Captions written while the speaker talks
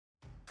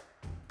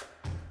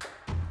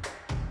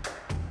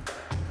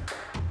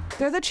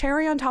They're the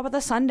cherry on top of the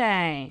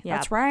sundae. Yeah,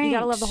 that's right. You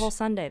gotta love the whole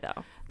sundae,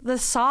 though. The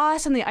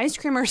sauce and the ice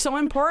cream are so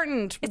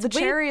important.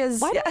 Cherry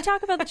is... Why do we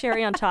talk about the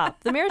cherry on top?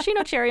 The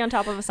maraschino cherry on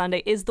top of a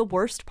sundae is the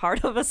worst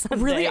part of a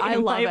sundae, really, I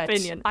in love my it.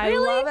 opinion. I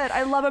love it.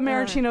 I love a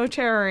maraschino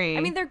cherry.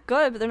 I mean, they're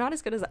good, but they're not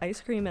as good as ice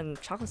cream and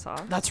chocolate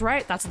sauce. That's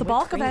right. That's the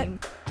bulk of it.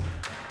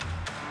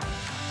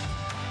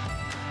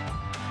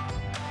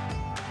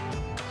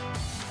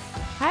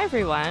 Hi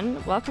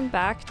everyone, welcome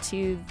back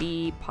to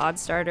the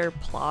Podstarter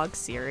Plog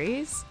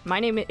series. My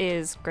name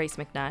is Grace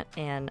McNutt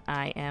and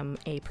I am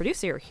a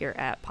producer here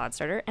at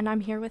Podstarter, and I'm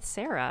here with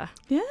Sarah.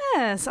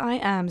 Yes, I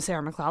am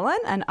Sarah McClellan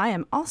and I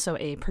am also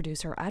a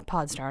producer at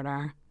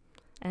Podstarter.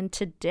 And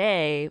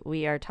today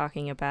we are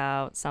talking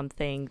about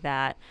something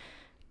that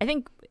I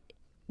think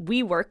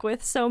we work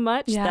with so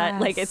much that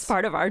like it's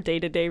part of our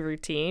day-to-day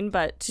routine.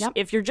 But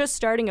if you're just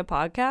starting a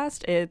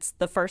podcast, it's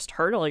the first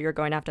hurdle you're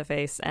going to have to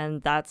face,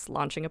 and that's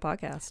launching a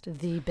podcast.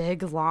 The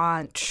big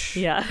launch.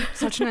 Yeah.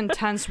 Such an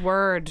intense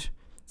word.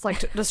 It's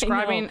like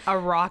describing a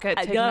rocket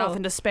taking off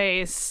into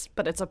space,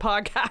 but it's a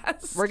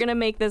podcast. We're going to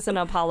make this an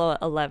Apollo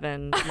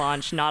 11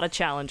 launch, not a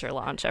Challenger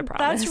launch, I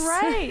promise. That's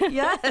right.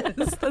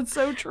 Yes, that's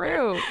so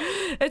true.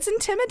 It's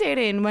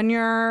intimidating when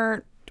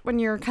you're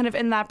kind of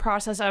in that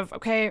process of,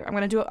 okay, I'm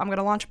going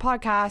to launch a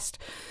podcast.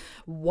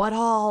 What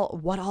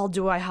all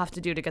do I have to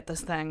do to get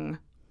this thing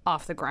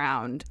off the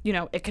ground? You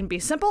know, it can be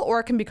simple or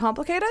it can be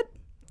complicated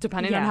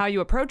depending on how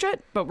you approach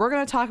it. But we're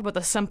going to talk about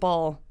the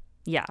simple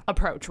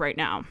approach right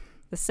now.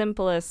 The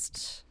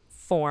simplest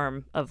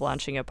form of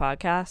launching a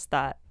podcast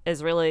that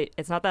is really,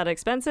 it's not that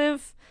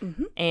expensive,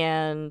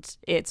 and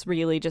it's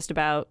really just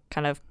about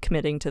kind of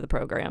committing to the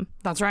program.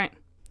 That's right.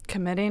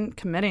 Committing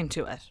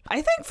to it.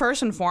 I think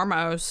first and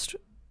foremost,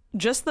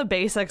 just the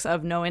basics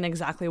of knowing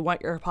exactly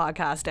what your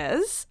podcast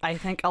is. I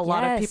think a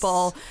lot of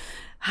people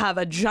have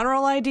a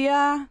general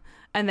idea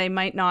and they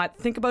might not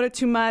think about it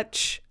too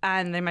much,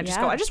 and they might just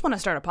go, I just want to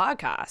start a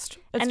podcast.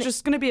 It's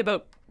just going to be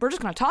about, we're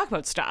just going to talk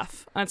about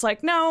stuff. And it's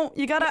like, no,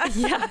 you got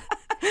to,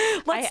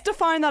 let's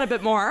define that a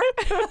bit more.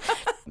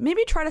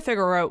 Maybe try to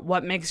figure out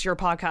what makes your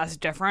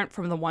podcast different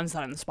from the ones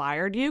that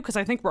inspired you, because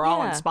I think we're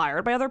all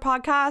inspired by other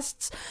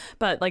podcasts,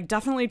 but like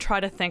definitely try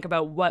to think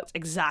about what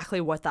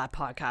that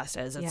podcast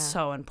is. It's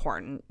so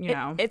important, you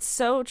know. It's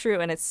so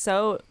true, and it's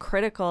so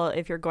critical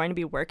if you're going to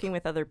be working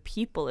with other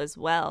people as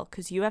well,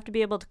 because you have to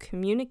be able to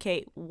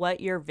communicate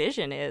what your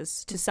vision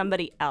is to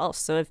somebody else.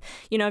 So if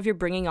you're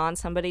bringing on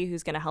somebody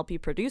who's going to help you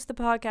produce the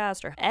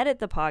podcast or edit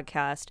the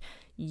podcast,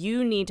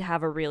 you need to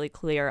have a really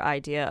clear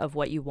idea of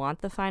what you want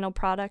the final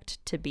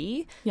product to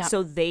be,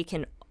 so they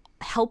can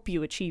help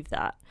you achieve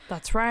that.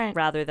 That's right.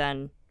 Rather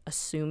than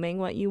assuming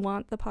what you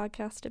want the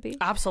podcast to be.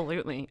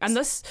 Absolutely. And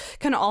this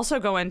can also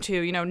go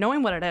into,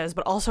 knowing what it is,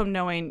 but also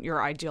knowing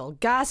your ideal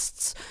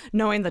guests,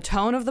 knowing the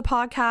tone of the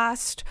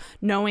podcast,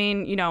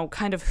 knowing,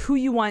 kind of who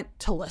you want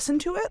to listen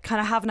to it,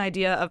 kind of have an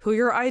idea of who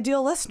your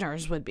ideal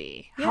listeners would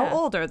be. Yeah. How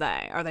old are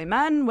they? Are they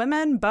men,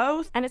 women,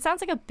 both? And it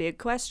sounds like a big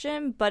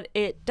question, but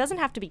it doesn't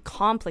have to be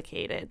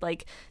complicated.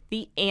 Like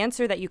the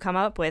answer that you come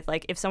up with,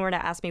 like if someone were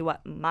to ask me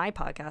what my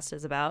podcast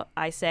is about,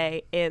 I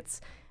say it's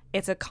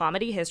a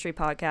comedy history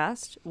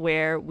podcast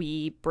where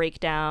we break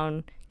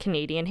down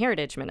Canadian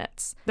Heritage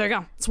Minutes. There you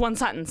go. It's one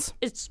sentence.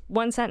 It's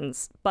one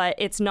sentence, but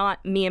it's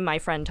not me and my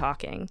friend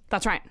talking.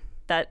 That's right.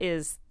 That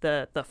is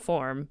the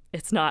form.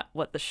 It's not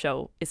what the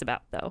show is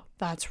about, though.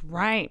 That's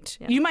right.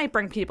 Yeah. You might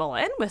bring people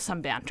in with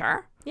some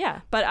banter. Yeah.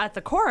 But at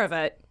the core of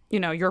it,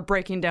 you're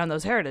breaking down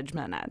those Heritage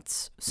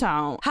Minutes.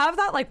 So have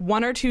that like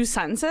one or two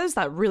sentences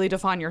that really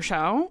define your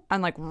show,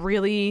 and like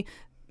really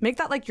make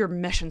that like your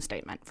mission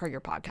statement for your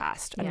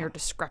podcast and your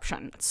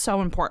description. It's so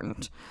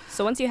important.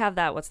 So once you have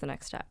that, what's the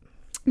next step?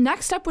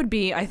 Next step would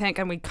be, I think,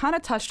 and we kind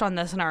of touched on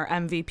this in our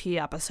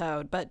MVP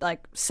episode, but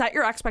like set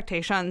your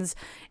expectations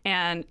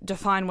and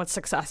define what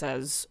success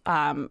is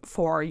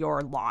for your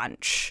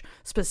launch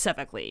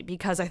specifically,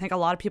 because I think a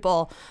lot of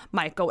people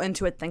might go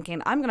into it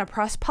thinking, I'm going to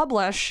press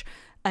publish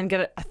and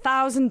get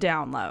 1,000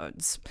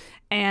 downloads.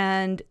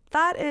 And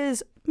that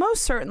is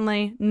most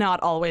certainly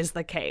not always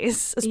the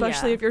case,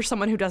 especially if you're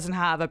someone who doesn't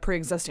have a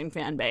pre-existing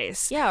fan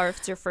base. Yeah, or if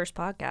it's your first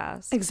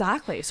podcast.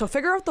 Exactly. So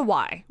figure out the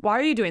why. Why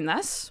are you doing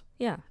this?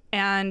 Yeah.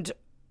 And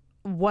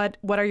what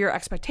are your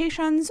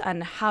expectations,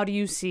 and how do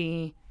you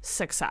see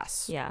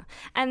success? Yeah.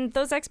 And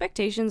those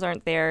expectations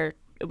aren't there.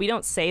 We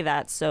don't say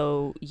that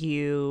so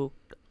you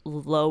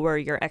lower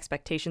your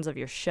expectations of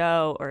your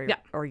show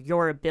or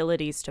your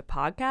abilities to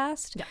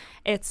podcast. Yeah.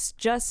 It's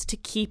just to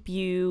keep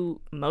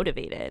you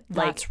motivated.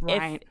 That's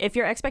right. If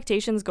your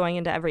expectations going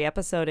into every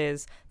episode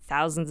is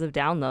thousands of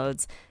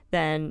downloads,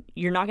 then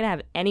you're not going to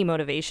have any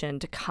motivation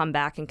to come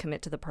back and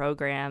commit to the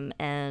program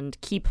and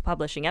keep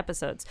publishing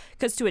episodes.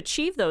 Because to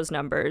achieve those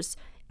numbers,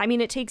 I mean,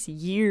 it takes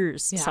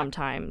years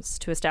sometimes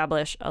to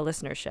establish a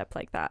listenership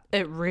like that.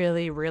 It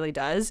really, really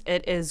does.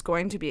 It is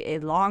going to be a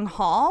long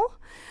haul.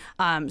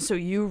 So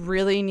you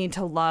really need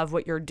to love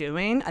what you're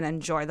doing and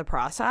enjoy the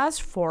process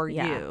for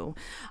you.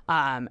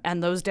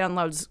 And those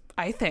downloads,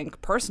 I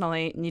think,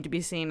 personally, need to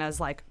be seen as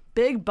like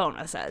big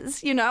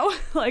bonuses, you know?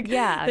 Like,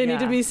 they need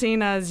to be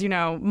seen as, you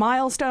know,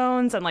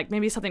 milestones and like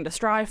maybe something to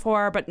strive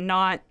for, but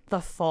not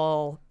the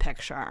full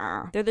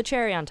picture. They're the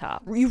cherry on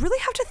top. You really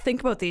have to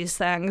think about these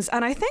things.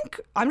 And I think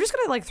I'm just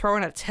going to like throw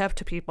in a tip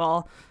to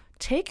people.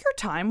 Take your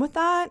time with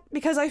that,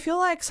 because I feel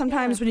like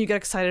sometimes when you get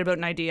excited about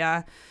an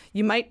idea,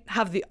 you might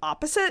have the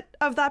opposite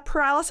of that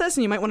paralysis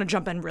and you might want to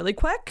jump in really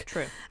quick.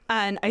 True.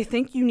 And I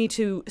think you need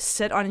to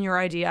sit on your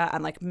idea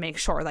and like make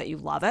sure that you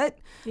love it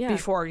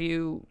before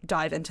you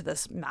dive into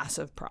this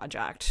massive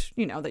project,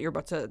 you know, that you're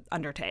about to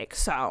undertake.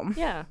 So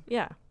yeah.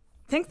 I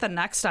think the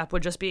next step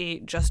would just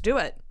be just do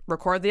it.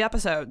 Record the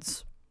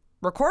episodes.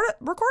 Record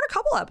a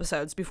couple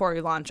episodes before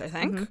you launch, I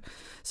think,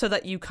 so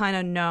that you kind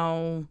of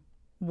know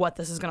what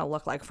this is going to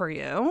look like for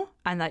you,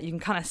 and that you can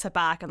kind of sit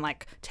back and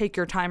like take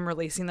your time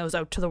releasing those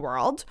out to the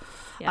world.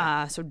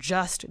 So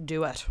just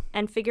do it.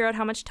 And figure out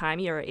how much time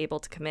you're able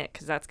to commit,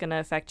 because that's going to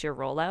affect your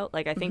rollout.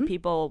 Like, I think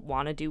people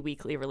want to do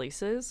weekly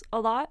releases a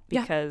lot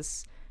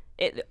because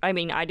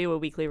I do a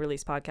weekly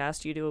release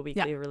podcast. You do a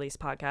weekly release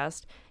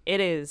podcast. It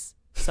is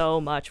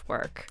so much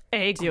work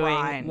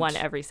doing one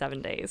every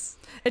 7 days.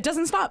 It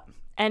doesn't stop.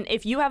 And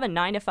if you have a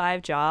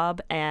 9-to-5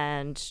 job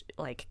and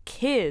like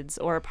kids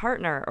or a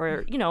partner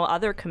or, you know,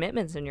 other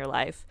commitments in your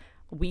life,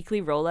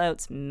 weekly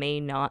rollouts may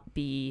not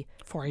be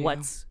for you.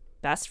 What's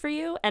best for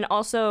you. And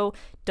also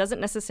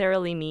doesn't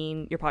necessarily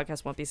mean your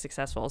podcast won't be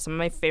successful. Some of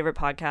my favorite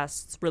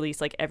podcasts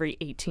release like every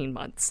 18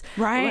 months.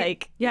 Right.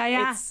 Like,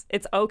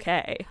 it's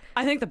okay.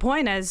 I think the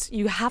point is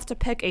you have to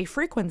pick a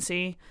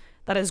frequency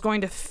that is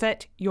going to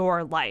fit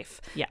your life.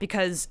 Yeah.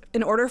 Because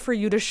in order for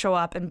you to show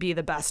up and be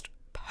the best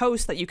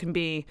host that you can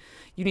be,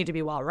 you need to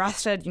be well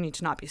rested. You need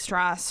to not be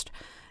stressed.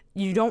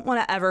 You don't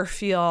want to ever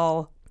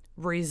feel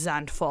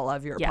resentful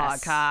of your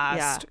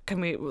podcast.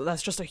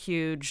 That's just a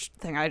huge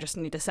thing I just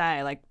need to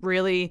say. Like,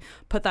 really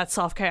put that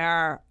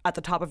self-care at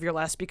the top of your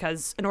list,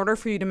 because in order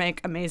for you to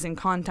make amazing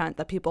content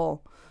that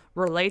people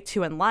relate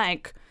to and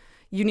like,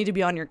 you need to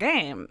be on your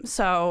game.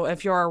 So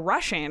if you're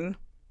rushing,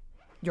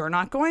 you're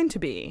not going to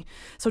be.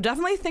 So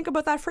definitely think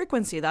about that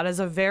frequency. That is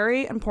a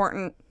very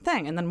important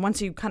thing. And then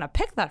once you kind of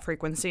pick that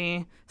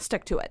frequency,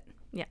 stick to it.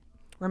 Yeah.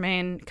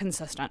 Remain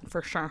consistent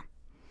for sure.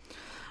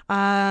 The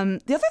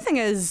other thing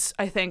is,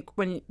 I think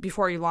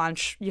before you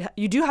launch,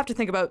 you do have to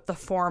think about the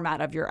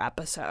format of your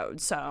episode.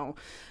 So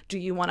do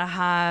you want to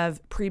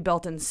have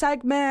pre-built-in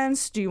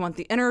segments? Do you want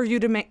the interview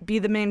to be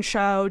the main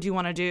show? Do you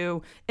want to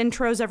do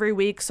intros every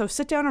week? So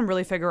sit down and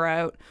really figure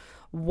out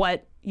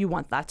what you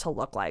want that to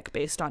look like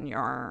based on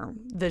your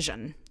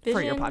vision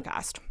for your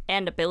podcast.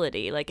 And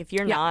ability. Like, if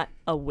you're not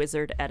a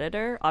wizard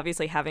editor,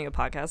 obviously having a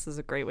podcast is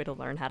a great way to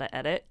learn how to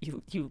edit.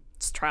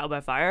 It's trial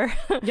by fire.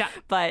 Yeah.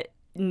 But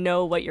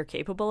know what you're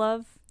capable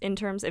of in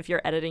terms, if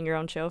you're editing your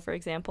own show, for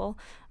example,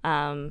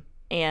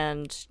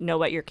 and know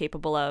what you're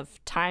capable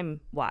of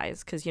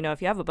time-wise. Because, you know,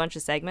 if you have a bunch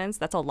of segments,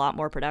 that's a lot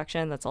more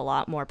production. That's a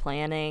lot more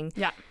planning.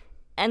 Yeah.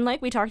 And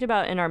like we talked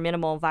about in our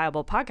Minimal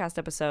Viable podcast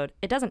episode,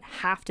 it doesn't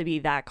have to be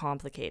that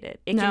complicated.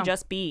 It can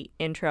just be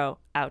intro,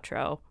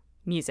 outro,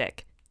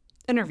 music,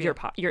 interview,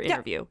 your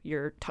interview,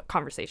 your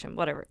conversation,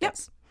 whatever it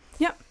is.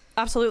 Yep,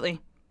 absolutely.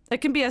 It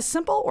can be as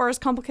simple or as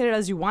complicated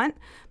as you want,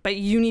 but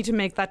you need to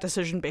make that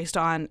decision based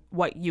on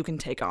what you can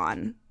take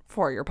on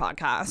for your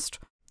podcast.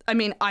 I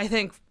mean, I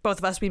think both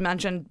of us, we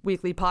mentioned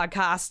weekly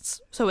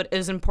podcasts, so it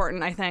is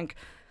important, I think,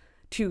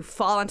 to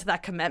fall into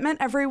that commitment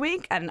every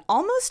week and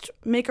almost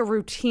make a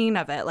routine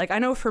of it. Like, I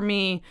know for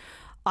me,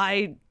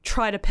 I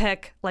try to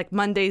pick like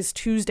Mondays,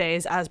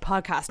 Tuesdays as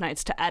podcast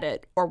nights to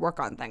edit or work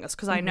on things,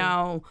 because I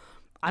know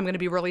I'm going to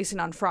be releasing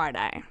on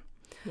Friday.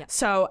 Yeah.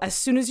 So as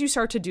soon as you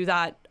start to do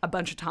that a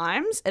bunch of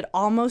times, it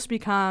almost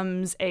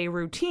becomes a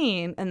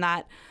routine, and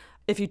that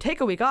if you take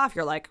a week off,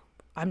 you're like,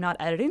 I'm not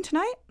editing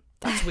tonight?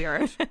 That's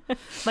weird.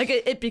 Like,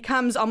 it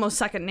becomes almost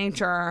second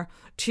nature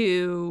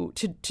to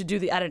do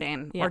the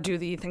editing or do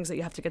the things that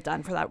you have to get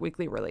done for that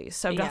weekly release.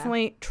 So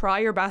definitely try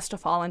your best to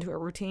fall into a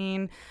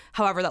routine,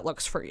 however that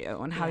looks for you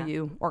and how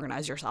you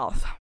organize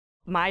yourself.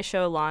 My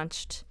show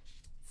launched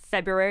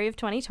February of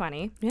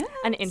 2020. Yes.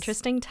 An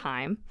interesting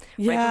time.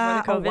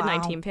 Right before the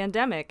COVID-19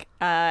 pandemic.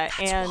 That's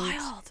and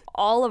wild.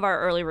 All of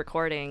our early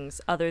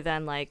recordings, other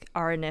than like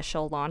our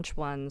initial launch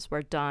ones,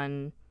 were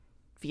done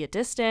via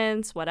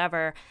distance,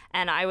 whatever.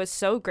 And I was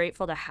so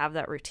grateful to have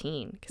that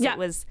routine, because it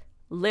was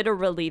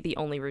literally the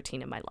only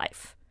routine in my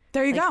life.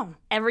 There you go.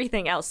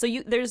 Everything else. So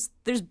there's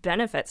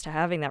benefits to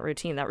having that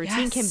routine. That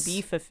routine can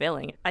be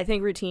fulfilling. I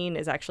think routine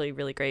is actually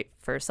really great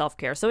for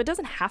self-care. So it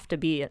doesn't have to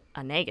be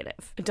a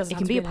negative. It doesn't. It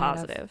can be a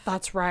positive.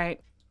 That's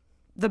right.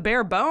 The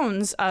bare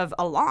bones of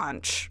a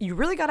launch, you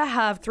really got to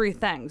have three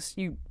things.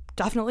 You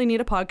definitely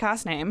need a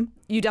podcast name.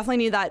 You definitely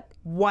need that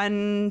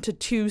 1 to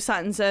 2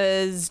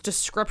 sentences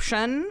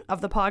description of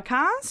the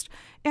podcast,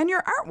 and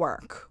your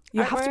artwork.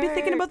 You have to be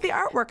thinking about the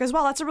artwork as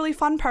well. That's a really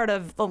fun part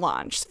of the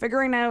launch,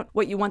 figuring out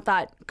what you want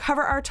that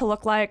cover art to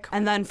look like.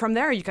 And then from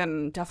there, you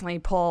can definitely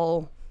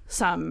pull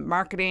some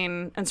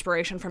marketing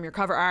inspiration from your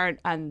cover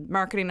art, and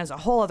marketing is a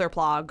whole other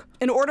plug.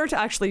 In order to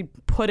actually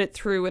put it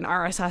through an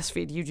RSS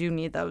feed, you do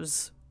need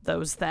those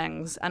those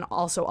things, and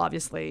also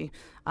obviously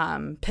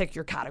pick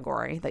your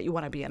category that you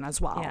want to be in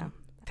as well. Yeah.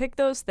 Pick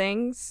those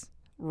things,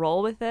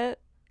 roll with it.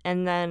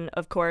 And then,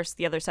 of course,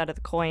 the other side of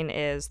the coin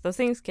is those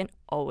things can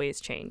always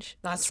change.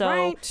 That's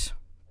right.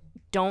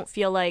 Don't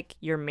feel like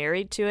you're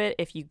married to it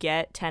if you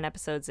get 10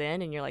 episodes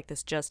in and you're like,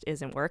 this just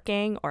isn't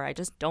working, or I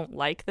just don't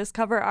like this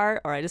cover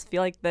art, or I just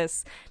feel like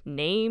this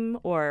name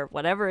or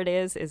whatever it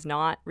is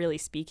not really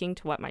speaking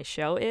to what my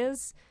show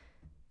is.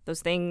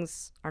 Those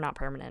things are not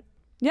permanent.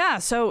 Yeah.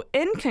 So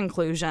in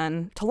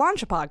conclusion, to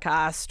launch a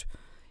podcast,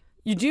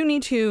 you do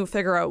need to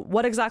figure out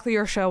what exactly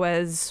your show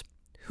is,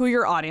 who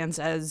your audience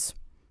is,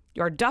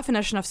 your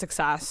definition of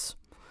success.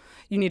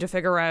 You need to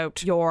figure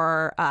out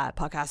your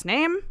podcast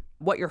name,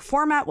 what your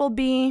format will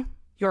be,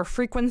 your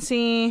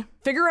frequency,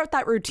 figure out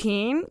that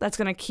routine that's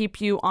going to keep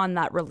you on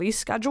that release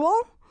schedule,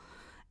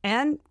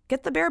 and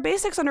get the bare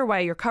basics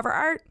underway, your cover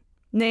art,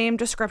 name,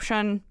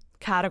 description,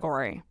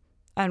 category.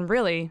 And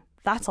really,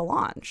 that's a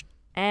launch.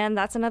 And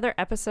that's another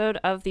episode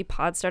of the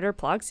Podstarter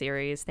Blog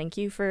Series. Thank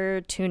you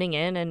for tuning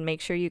in, and make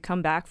sure you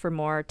come back for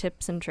more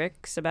tips and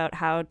tricks about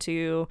how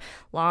to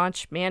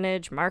launch,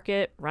 manage,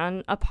 market,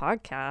 run a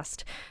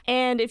podcast.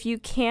 And if you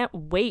can't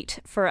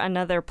wait for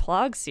another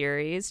blog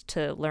series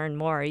to learn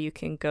more, you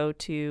can go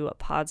to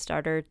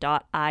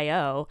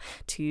podstarter.io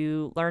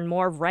to learn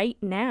more right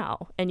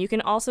now. And you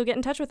can also get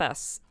in touch with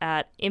us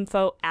at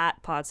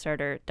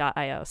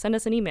info@podstarter.io. Send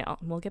us an email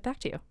and we'll get back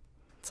to you.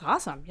 It's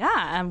awesome.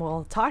 Yeah. And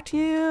we'll talk to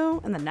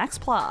you in the next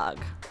plug.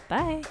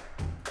 Bye.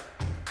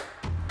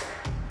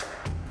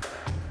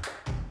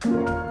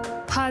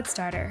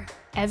 Podstarter.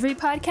 Every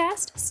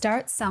podcast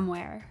starts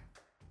somewhere.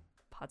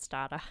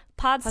 Podstarter.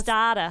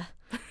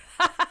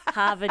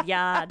 Harvard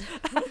Yard.